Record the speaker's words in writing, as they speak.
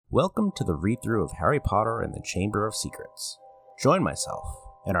Welcome to the read-through of Harry Potter and the Chamber of Secrets. Join myself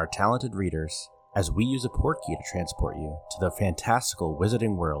and our talented readers as we use a portkey to transport you to the fantastical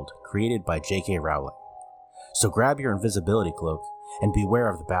wizarding world created by J.K. Rowling. So grab your invisibility cloak and beware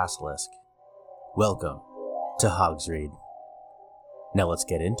of the basilisk. Welcome to Hogsreed. Now let's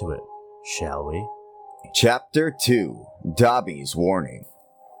get into it, shall we? Chapter 2, Dobby's Warning.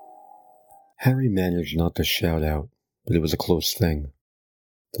 Harry managed not to shout out, but it was a close thing.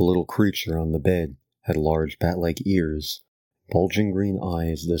 The little creature on the bed had large bat-like ears, bulging green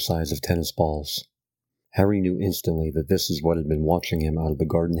eyes the size of tennis balls. Harry knew instantly that this is what had been watching him out of the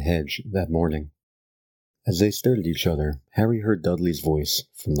garden hedge that morning. As they stared at each other, Harry heard Dudley's voice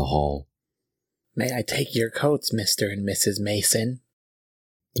from the hall. "May I take your coats, Mr. and Mrs. Mason?"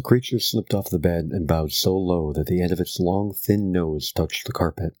 The creature slipped off the bed and bowed so low that the end of its long, thin nose touched the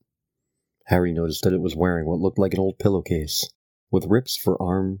carpet. Harry noticed that it was wearing what looked like an old pillowcase, with rips for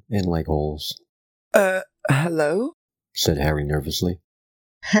arm and leg holes. Hello?" said Harry nervously.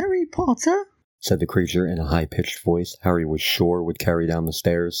 "Harry Potter?" said the creature in a high-pitched voice Harry was sure would carry down the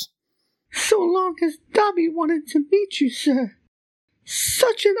stairs. "So long as Dobby wanted to meet you, sir.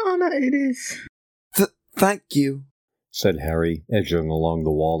 Such an honor it is." Thank you," said Harry, edging along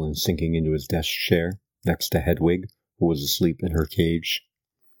the wall and sinking into his desk chair, next to Hedwig, who was asleep in her cage.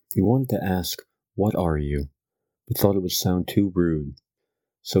 He wanted to ask, "What are you?" but thought it would sound too rude.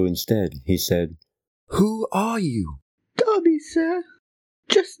 So instead, he said, "Who are you?" "Dobby, sir.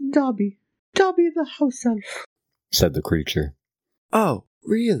 Just Dobby. Dobby the house elf," said the creature. "Oh,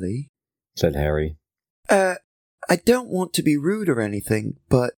 really?" said Harry. I don't want to be rude or anything,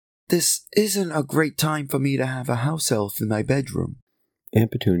 but this isn't a great time for me to have a house elf in my bedroom."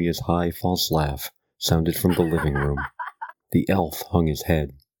 Aunt Petunia's high, false laugh sounded from the living room. The elf hung his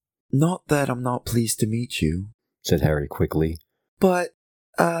head. "Not that I'm not pleased to meet you," said Harry quickly. "But,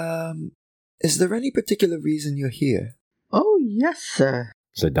 is there any particular reason you're here?" "Oh, yes, sir.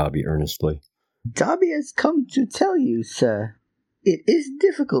 said Dobby earnestly. Dobby has come to tell you, sir. It is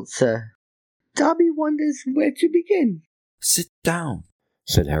difficult, sir. Dobby wonders where to begin." "Sit down,"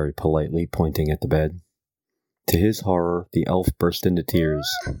 said Harry politely, pointing at the bed. To his horror, the elf burst into tears.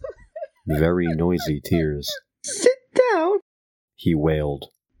 Very noisy tears. "Sit down? He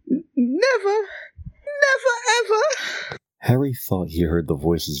wailed. Never ever." Harry thought he heard the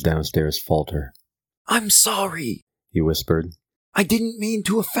voices downstairs falter. "I'm sorry," he whispered. "I didn't mean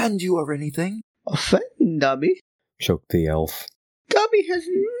to offend you or anything." "Offend Dobby? Choked the elf. Dobby has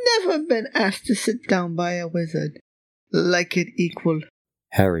never been asked to sit down by a wizard. Like it equal."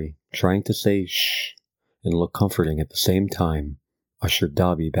 Harry, trying to say shh and look comforting at the same time, ushered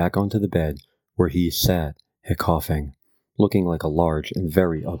Dobby back onto the bed where he sat, hiccoughing, looking like a large and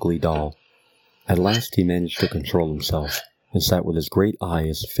very ugly doll. At last he managed to control himself and sat with his great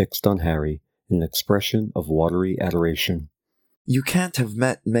eyes fixed on Harry in an expression of watery adoration. "You can't have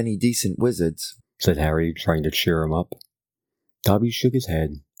met many decent wizards," said Harry, trying to cheer him up. Dobby shook his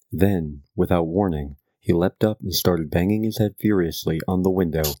head. Then, without warning, he leapt up and started banging his head furiously on the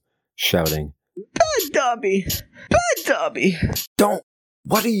window, shouting, "Bad Dobby! Bad Dobby!" "Don't!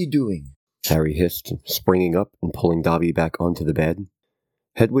 What are you doing?" Harry hissed, springing up and pulling Dobby back onto the bed.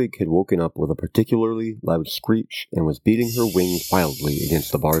 Hedwig had woken up with a particularly loud screech and was beating her wings wildly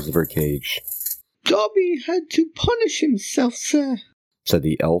against the bars of her cage. "Dobby had to punish himself, sir," said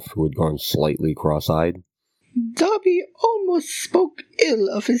the elf, who had gone slightly cross-eyed. "Dobby almost spoke ill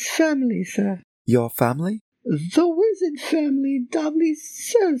of his family, sir." "Your family?" "The wizard family Dobby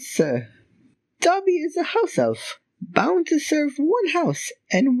serves, sir. Dobby is a house elf, bound to serve one house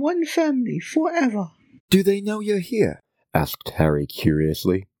and one family forever." "Do they know you're here?" asked Harry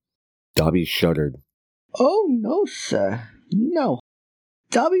curiously. Dobby shuddered. "Oh, no, sir. No.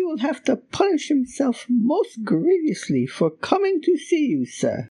 Dobby will have to punish himself most grievously for coming to see you,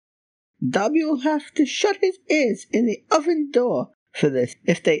 sir. Dobby will have to shut his ears in the oven door for this,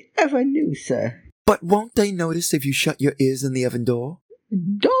 if they ever knew, sir." "But won't they notice if you shut your ears in the oven door?"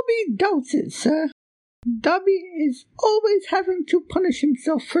 "Dobby doubts it, sir. Dobby is always having to punish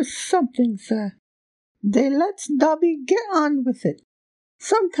himself for something, sir. They let Dobby get on with it.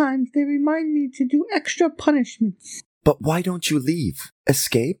 Sometimes they remind me to do extra punishments." "But why don't you leave?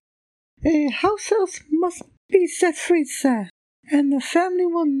 Escape?" "A house elf must be set free, sir, and the family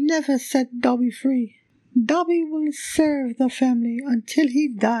will never set Dobby free. Dobby will serve the family until he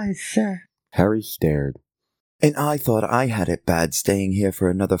dies, sir." Harry stared. "And I thought I had it bad staying here for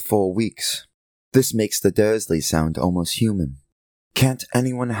another 4 weeks. This makes the Dursleys sound almost human. Can't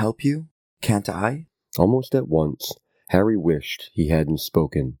anyone help you? Can't I?" Almost at once, Harry wished he hadn't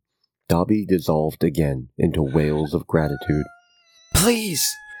spoken. Dobby dissolved again into wails of gratitude. "Please,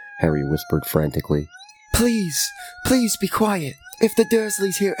 Harry whispered frantically. Please, please be quiet. If the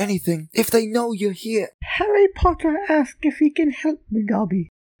Dursleys hear anything, if they know you're here. Harry Potter asks if he can help me, Dobby.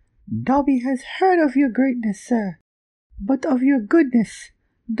 Dobby has heard of your greatness, sir, but of your goodness,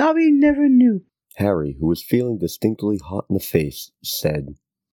 Dobby never knew. Harry, who was feeling distinctly hot in the face, said,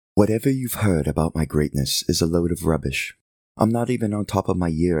 Whatever you've heard about my greatness is a load of rubbish. I'm not even on top of my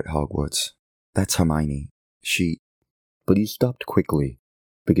year at Hogwarts. That's Hermione. But he stopped quickly,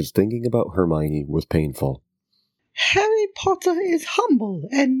 because thinking about Hermione was painful. Harry Potter is humble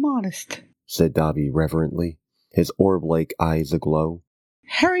and modest, said Dobby reverently, his orb-like eyes aglow.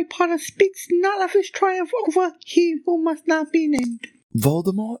 Harry Potter speaks not of his triumph over he who must not be named.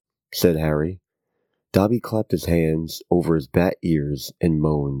 Voldemort? said Harry. Dobby clapped his hands over his bat ears and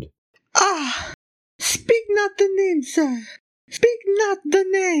moaned. Ah! Speak not the name, sir. Speak not the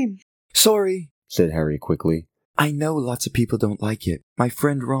name. Sorry, said Harry quickly. I know lots of people don't like it. My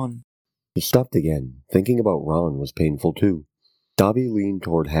friend Ron. He stopped again. Thinking about Ron was painful too. Dobby leaned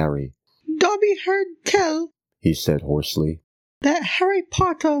toward Harry. Dobby heard tell, he said hoarsely, that Harry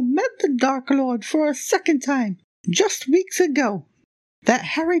Potter met the Dark Lord for a second time, just weeks ago. That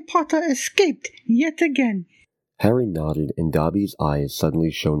Harry Potter escaped yet again. Harry nodded, and Dobby's eyes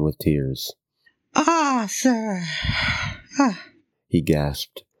suddenly shone with tears. Ah, sir. Ah. He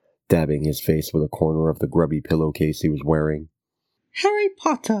gasped, dabbing his face with a corner of the grubby pillowcase he was wearing. Harry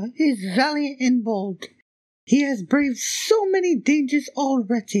Potter is valiant and bold. He has braved so many dangers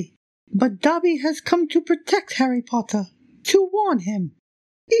already. But Dobby has come to protect Harry Potter, to warn him.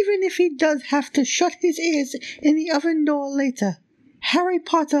 Even if he does have to shut his ears in the oven door later, Harry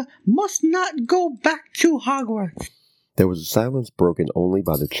Potter must not go back to Hogwarts. There was a silence broken only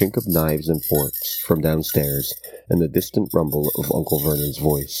by the chink of knives and forks from downstairs and the distant rumble of Uncle Vernon's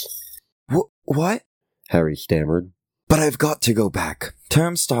voice. What? Harry stammered. But I've got to go back.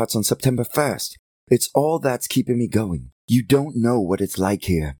 Term starts on September 1st. It's all that's keeping me going. You don't know what it's like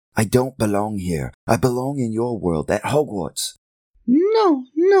here. I don't belong here. I belong in your world at Hogwarts. No,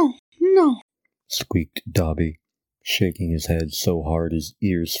 squeaked Dobby, shaking his head so hard his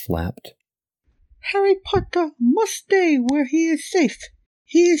ears flapped. Harry Potter must stay where he is safe.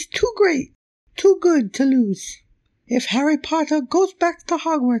 He is too great, too good to lose. If Harry Potter goes back to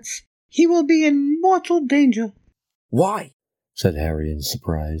Hogwarts, he will be in mortal danger. Why? said Harry in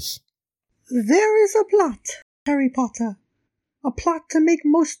surprise. There is a plot, Harry Potter. A plot to make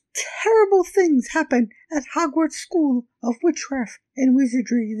most terrible things happen at Hogwarts School of Witchcraft and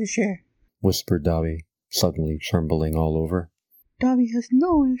Wizardry this year, whispered Dobby, suddenly trembling all over. Dobby has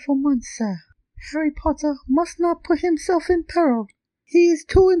known for months, sir. Harry Potter must not put himself in peril. He is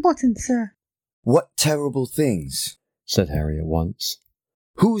too important, sir. What terrible things? said Harry at once.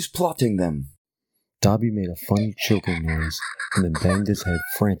 Who's plotting them? Dobby made a funny choking noise and then banged his head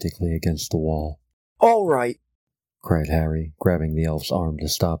frantically against the wall. All right, cried Harry, grabbing the elf's arm to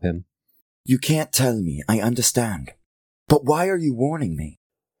stop him. You can't tell me, I understand. But why are you warning me?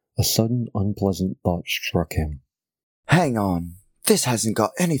 A sudden unpleasant thought struck him. Hang on, this hasn't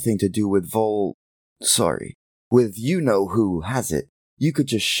got anything to do with with you-know-who, has it? You could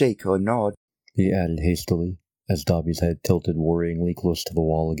just shake or nod, he added hastily, as Dobby's head tilted worryingly close to the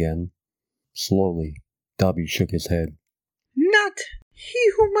wall again. Slowly, Dobby shook his head. Not he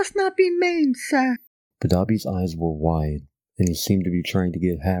who must not be named, sir. But Dobby's eyes were wide, and he seemed to be trying to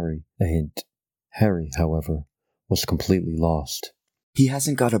give Harry a hint. Harry, however, was completely lost. He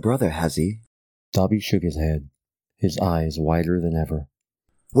hasn't got a brother, has he? Dobby shook his head, his eyes wider than ever.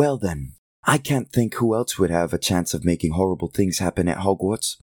 Well then, I can't think who else would have a chance of making horrible things happen at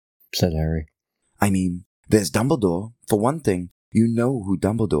Hogwarts, said Harry. I mean, there's Dumbledore. For one thing, you know who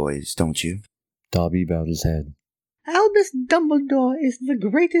Dumbledore is, don't you? Dobby bowed his head. Albus Dumbledore is the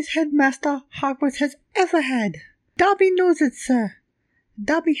greatest headmaster Hogwarts has ever had. Dobby knows it, sir.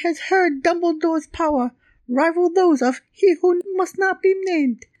 Dobby has heard Dumbledore's power rival those of he who must not be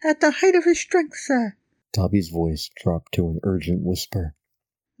named at the height of his strength, sir. Dobby's voice dropped to an urgent whisper.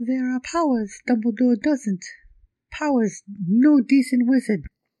 There are powers Dumbledore doesn't. Powers no decent wizard.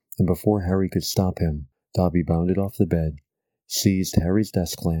 And before Harry could stop him, Dobby bounded off the bed, seized Harry's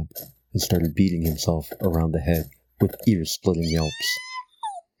desk lamp, and started beating himself around the head with ear-splitting yelps.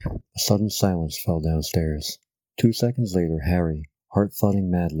 A sudden silence fell downstairs. 2 seconds later, Harry, heart-thudding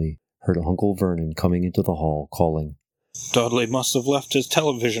madly, heard Uncle Vernon coming into the hall, calling, Dudley must have left his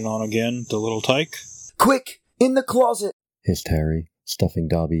television on again, the little tyke. Quick! In the closet! hissed Harry, stuffing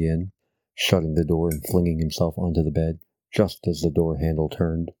Dobby in, shutting the door and flinging himself onto the bed, just as the door handle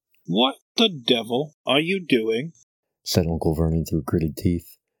turned. What the devil are you doing? said Uncle Vernon through gritted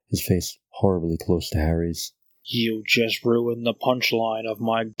teeth, his face horribly close to Harry's. You just ruined the punchline of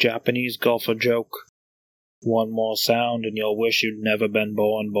my Japanese golfer joke. One more sound and you'll wish you'd never been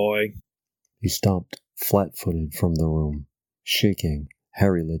born, boy. He stomped flat-footed from the room. Shaking,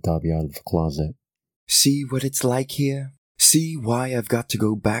 Harry let Dobby out of the closet. See what it's like here? See why I've got to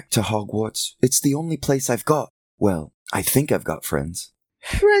go back to Hogwarts? It's the only place I've got. Well, I think I've got friends.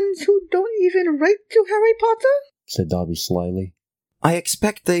 Friends who don't even write to Harry Potter? Said Dobby slyly. I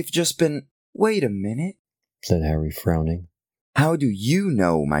expect they've just been... Wait a minute, Said Harry, frowning. How do you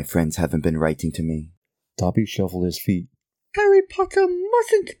know my friends haven't been writing to me? Dobby shuffled his feet. Harry Potter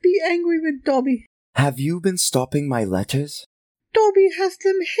mustn't be angry with Dobby. Have you been stopping my letters? Dobby has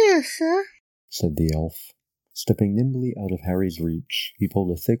them here, sir, Said the elf. Stepping nimbly out of Harry's reach, he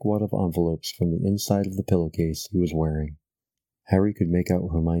pulled a thick wad of envelopes from the inside of the pillowcase he was wearing. Harry could make out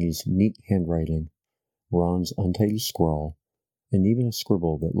Hermione's neat handwriting, Ron's untidy scrawl, and even a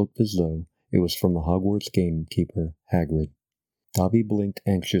scribble that looked as though it was from the Hogwarts gamekeeper, Hagrid. Dobby blinked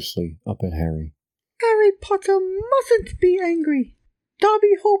anxiously up at Harry. Harry Potter mustn't be angry.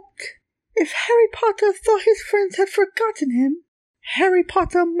 Dobby hoped if Harry Potter thought his friends had forgotten him, Harry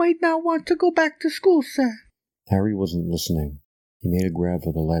Potter might not want to go back to school, sir. Harry wasn't listening. He made a grab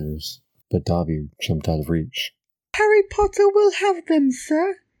for the letters, but Dobby jumped out of reach. Harry Potter will have them,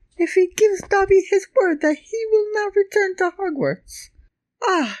 sir, if he gives Dobby his word that he will not return to Hogwarts.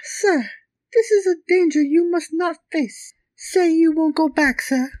 Ah, sir, this is a danger you must not face. Say you won't go back,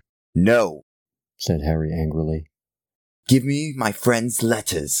 sir. No, Said Harry angrily. give me my friends'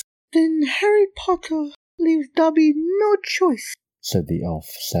 letters. Then Harry Potter leaves Dobby no choice. Said the elf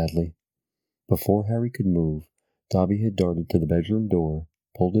sadly. Before Harry could move, Dobby had darted to the bedroom door,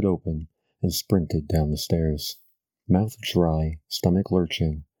 pulled it open, and sprinted down the stairs. Mouth dry, stomach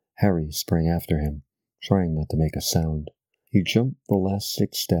lurching, Harry sprang after him, trying not to make a sound. He jumped the last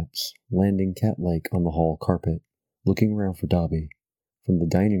 6 steps, landing cat-like on the hall carpet, looking around for Dobby. From the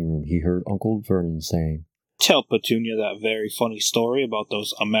dining room he heard Uncle Vernon saying, Tell Petunia that very funny story about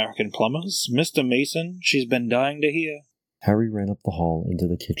those American plumbers. Mr. Mason, she's been dying to hear. Harry ran up the hall into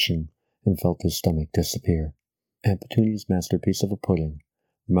the kitchen and felt his stomach disappear. Aunt Petunia's masterpiece of a pudding,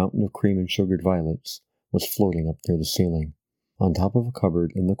 the mountain of cream and sugared violets, was floating up near the ceiling. On top of a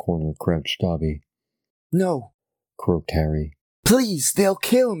cupboard in the corner crouched Dobby. No, Croaked Harry. please, they'll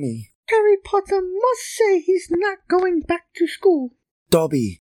kill me. Harry Potter must say he's not going back to school.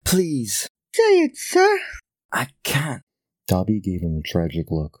 Dobby, please. Say it, sir. I can't. Dobby gave him a tragic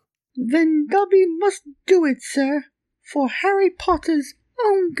look. Then Dobby must do it, sir, for Harry Potter's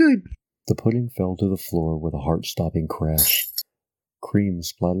own good. The pudding fell to the floor with a heart-stopping crash. Cream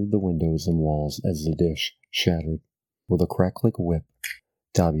splattered the windows and walls as the dish shattered. With a crack like a whip,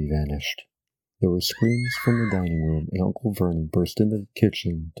 Dobby vanished. There were screams from the dining room, and Uncle Vernon burst into the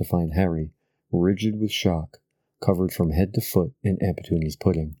kitchen to find Harry, rigid with shock, covered from head to foot in Aunt Petunia's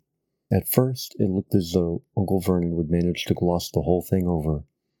pudding. At first, it looked as though Uncle Vernon would manage to gloss the whole thing over.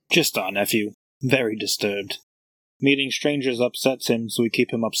 Just our nephew. Very disturbed. Meeting strangers upsets him, so we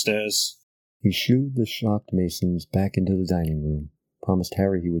keep him upstairs. He shooed the shocked Masons back into the dining room, promised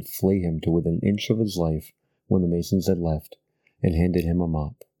Harry he would flay him to within an inch of his life when the Masons had left, and handed him a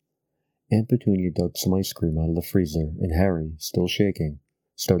mop. Aunt Petunia dug some ice cream out of the freezer, and Harry, still shaking,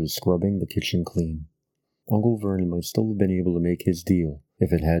 started scrubbing the kitchen clean. Uncle Vernon might still have been able to make his deal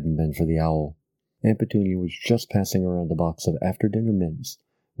if it hadn't been for the owl. Aunt Petunia was just passing around a box of after-dinner mints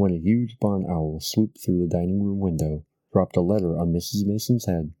when a huge barn owl swooped through the dining room window, dropped a letter on Mrs. Mason's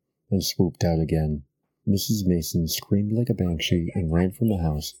head, and swooped out again. Mrs. Mason screamed like a banshee and ran from the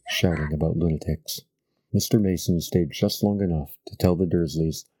house, shouting about lunatics. Mr. Mason stayed just long enough to tell the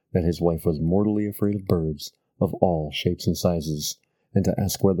Dursleys that his wife was mortally afraid of birds of all shapes and sizes, and to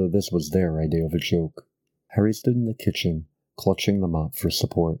ask whether this was their idea of a joke. Harry stood in the kitchen, clutching the mop for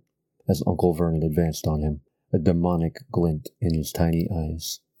support, as Uncle Vernon advanced on him, a demonic glint in his tiny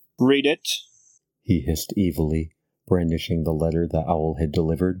eyes. Read it. He hissed evilly, brandishing the letter the owl had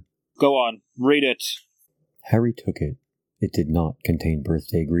delivered. Go on, read it. Harry took it. It did not contain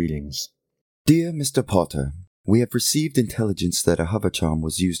birthday greetings. Dear Mr. Potter, we have received intelligence that a hover charm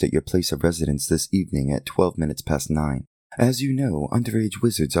was used at your place of residence this evening at 12 minutes past 9. As you know, underage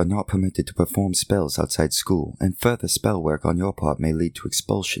wizards are not permitted to perform spells outside school, and further spell work on your part may lead to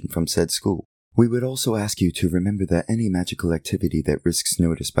expulsion from said school. We would also ask you to remember that any magical activity that risks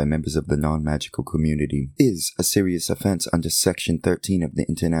notice by members of the non-magical community is a serious offense under Section 13 of the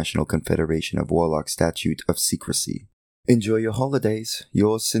International Confederation of Warlocks Statute of Secrecy. Enjoy your holidays.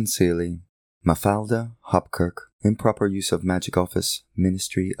 Yours sincerely, Mafalda Hopkirk. Improper use of magic office,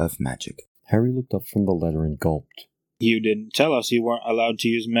 Ministry of Magic. Harry looked up from the letter and gulped. You didn't tell us you weren't allowed to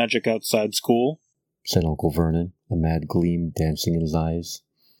use magic outside school. said Uncle Vernon, a mad gleam dancing in his eyes.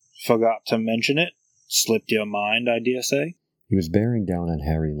 Forgot to mention it? Slipped your mind, I dare say? He was bearing down on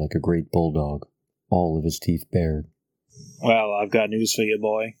Harry like a great bulldog, all of his teeth bared. Well, I've got news for you,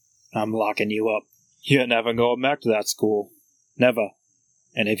 boy. I'm locking you up. You're never going back to that school. Never.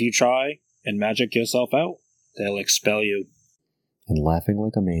 And if you try and magic yourself out, they'll expel you. And laughing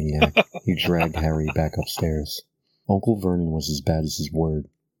like a maniac, he dragged Harry back upstairs. Uncle Vernon was as bad as his word.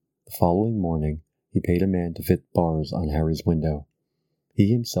 The following morning, he paid a man to fit bars on Harry's window.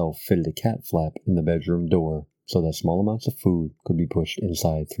 He himself fitted a cat flap in the bedroom door so that small amounts of food could be pushed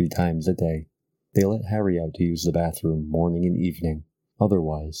inside 3 times a day. They let Harry out to use the bathroom morning and evening.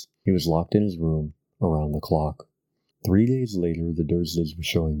 Otherwise, he was locked in his room around the clock. 3 days later, the Dursleys were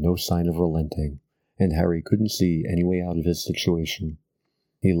showing no sign of relenting, and Harry couldn't see any way out of his situation.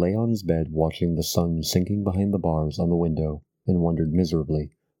 He lay on his bed watching the sun sinking behind the bars on the window and wondered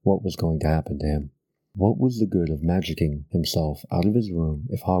miserably what was going to happen to him. What was the good of magicking himself out of his room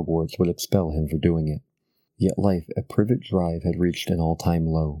if Hogwarts would expel him for doing it? Yet life at Privet Drive had reached an all-time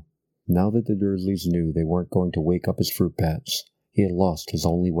low. Now that the Dursleys knew they weren't going to wake up his fruit bats, he had lost his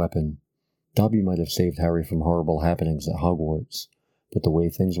only weapon. Dobby might have saved Harry from horrible happenings at Hogwarts, but the way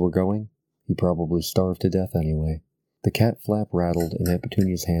things were going, he probably starved to death anyway. The cat flap rattled and Aunt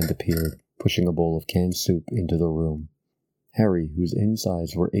Petunia's hand appeared, pushing a bowl of canned soup into the room. Harry, whose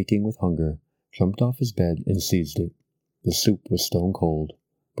insides were aching with hunger, jumped off his bed and seized it. The soup was stone cold,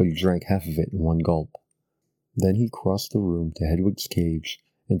 but he drank half of it in one gulp. Then he crossed the room to Hedwig's cage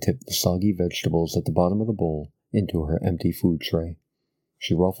and tipped the soggy vegetables at the bottom of the bowl into her empty food tray.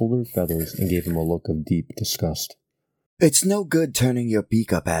 She ruffled her feathers and gave him a look of deep disgust. It's no good turning your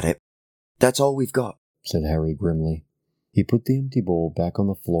beak up at it. That's all we've got, said Harry grimly. He put the empty bowl back on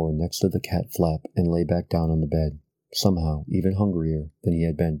the floor next to the cat flap and lay back down on the bed, somehow even hungrier than he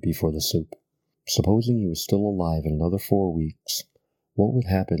had been before the soup. Supposing he was still alive in another 4 weeks, what would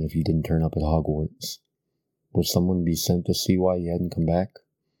happen if he didn't turn up at Hogwarts? Would someone be sent to see why he hadn't come back?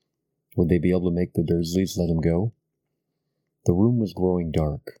 Would they be able to make the Dursleys let him go? The room was growing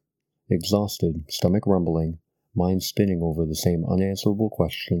dark. Exhausted, stomach rumbling, mind spinning over the same unanswerable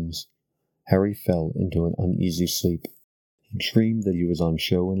questions, Harry fell into an uneasy sleep. He dreamed that he was on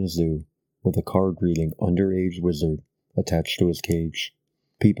show in a zoo, with a card-reading underage wizard attached to his cage.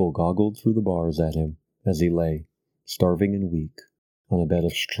 People goggled through the bars at him as he lay, starving and weak, on a bed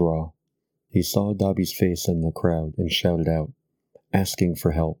of straw. He saw Dobby's face in the crowd and shouted out, asking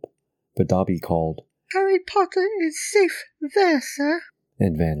for help, but Dobby called, Harry Potter is safe there, sir,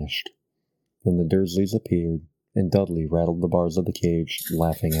 and vanished. Then the Dursleys appeared, and Dudley rattled the bars of the cage,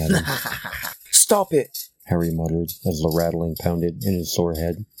 laughing at him. Stop it, Harry muttered as the rattling pounded in his sore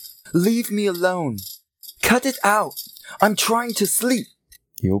head. Leave me alone. Cut it out. I'm trying to sleep.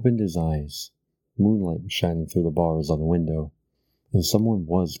 He opened his eyes. Moonlight was shining through the bars on the window, and someone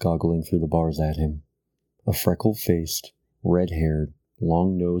was goggling through the bars at him. A freckle-faced, red-haired,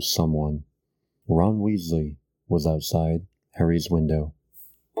 long-nosed someone. Ron Weasley was outside Harry's window.